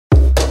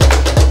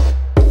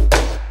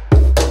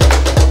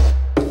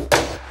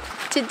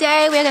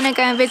Today we're going to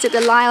go and visit the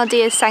Lydell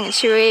Deer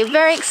Sanctuary.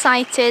 Very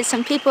excited.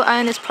 Some people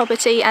own this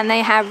property and they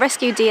have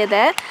rescue deer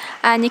there,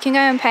 and you can go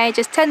and pay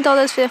just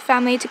 $10 for your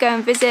family to go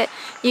and visit.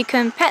 You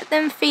can pet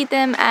them, feed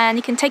them, and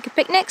you can take a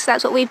picnic. So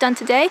that's what we've done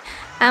today,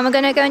 and we're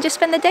going to go and just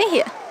spend the day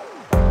here.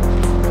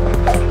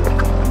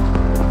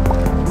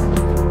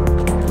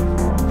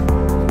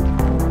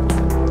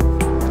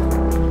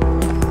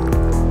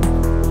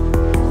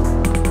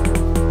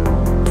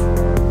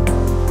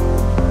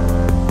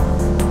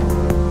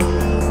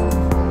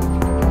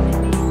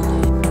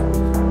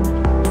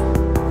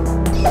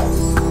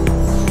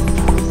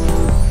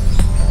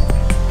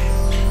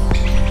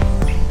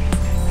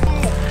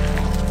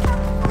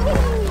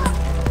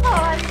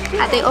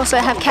 They also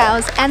have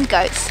cows and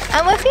goats,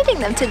 and we're feeding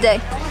them today.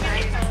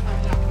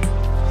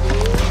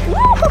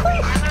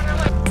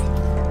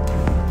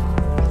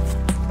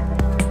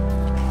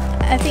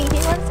 I think he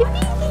wants to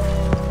pee.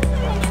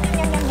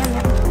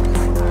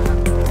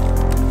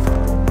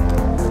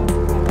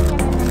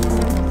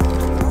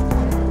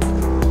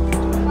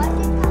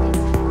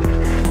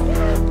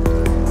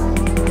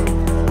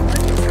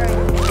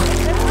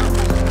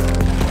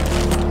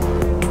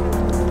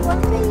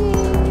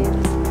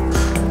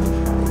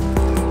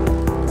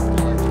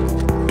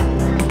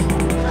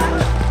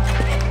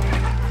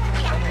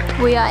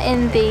 We are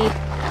in the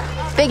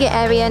bigger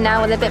area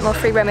now with a bit more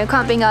free roam. We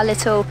can't bring our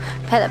little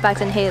pellet bags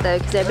in here though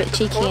because they're a bit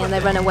cheeky and they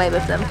run away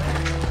with them.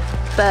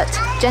 But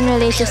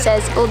generally she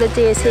says all the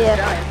deers here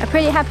are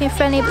pretty happy and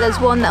friendly, but there's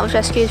one that was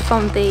rescued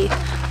from the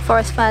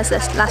forest fires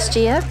last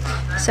year,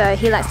 so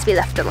he likes to be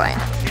left alone.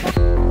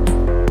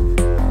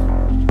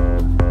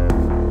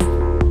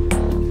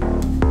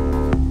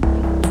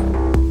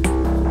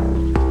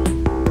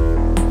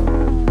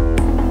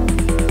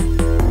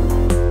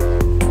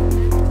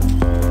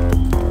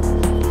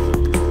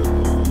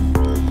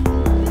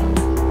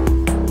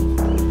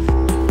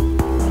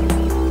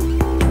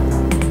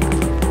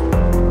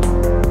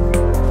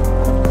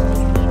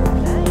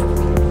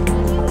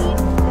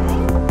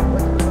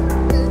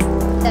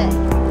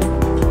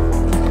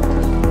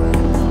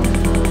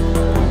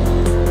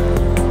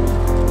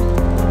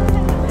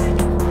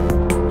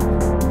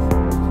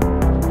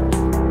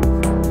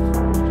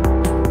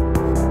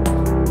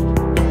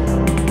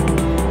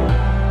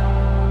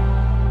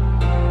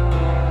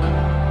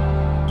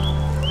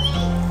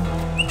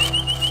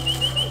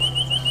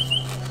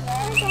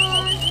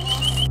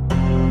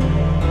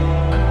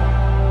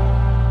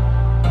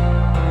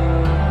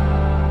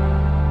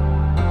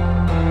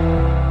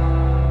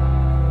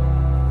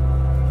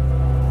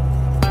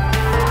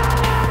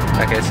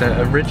 Okay,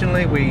 so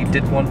originally we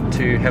did want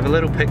to have a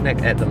little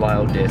picnic at the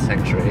Lyell Deer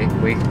Sanctuary.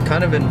 We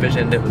kind of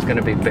envisioned it was going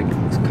to be big,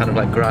 kind of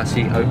like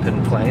grassy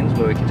open plains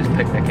where we could just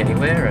picnic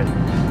anywhere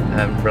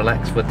and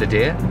relax with the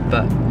deer,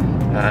 but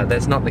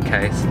that's not the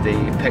case.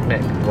 The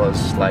picnic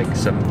was like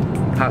some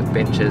park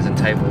benches and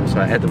tables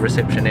right at the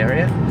reception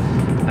area.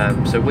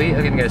 So we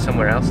are going to go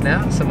somewhere else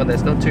now, somewhere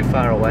that's not too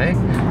far away.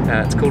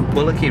 It's called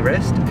Bullocky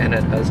Rest and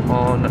it is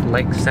on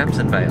Lake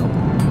Samford Valley.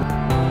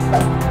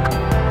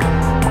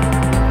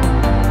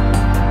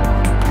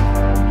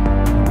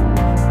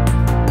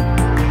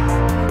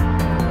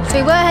 So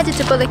we were headed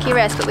to Bullocky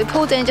Rest, but we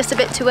pulled in just a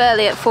bit too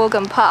early at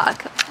Forgan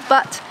Park.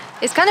 But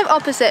it's kind of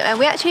opposite, and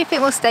we actually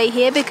think we'll stay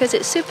here because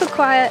it's super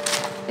quiet,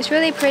 it's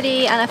really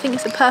pretty, and I think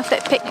it's a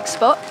perfect picnic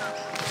spot.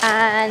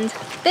 And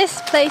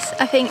this place,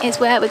 I think, is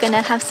where we're going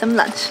to have some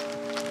lunch.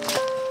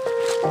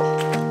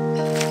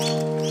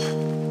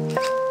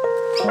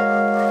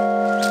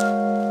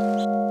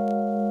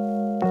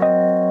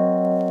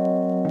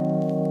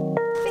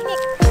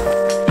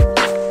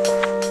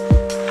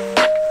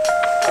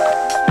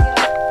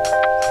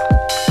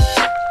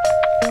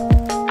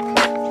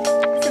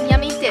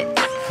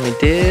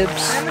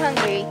 Dibs. I'm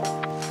hungry.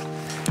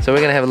 So we're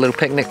going to have a little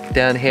picnic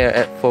down here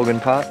at Forgan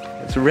Park.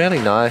 It's really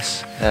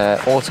nice,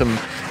 autumn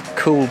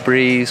cool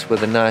breeze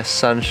with a nice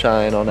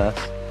sunshine on us,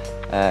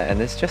 and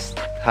there's just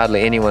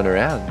hardly anyone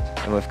around.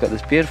 And we've got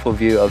this beautiful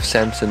view of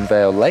Samford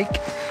Valley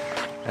Lake,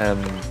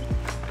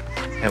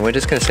 and we're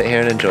just going to sit here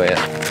and enjoy it.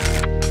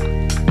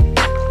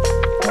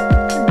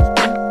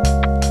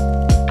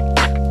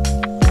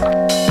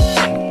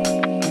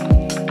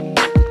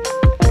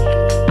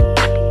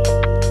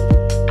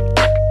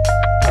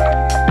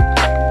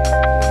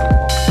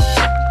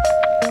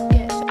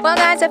 Well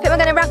guys, I think we're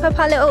going to wrap up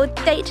our little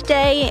day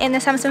today in the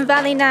Samford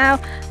Valley now.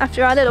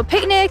 After our little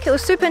picnic, it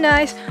was super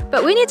nice,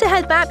 but we need to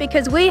head back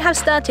because we have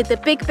started the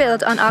big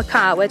build on our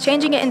car. We're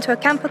changing it into a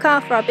camper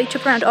car for our big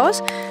trip around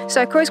Oz.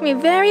 So Corey's going to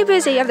be very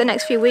busy over the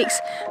next few weeks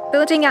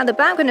building out the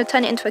back. We're going to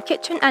turn it into a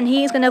kitchen and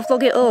he's going to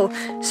vlog it all.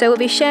 So we'll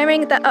be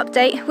sharing that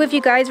update with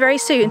you guys very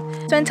soon.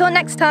 So until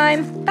next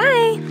time,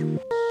 bye!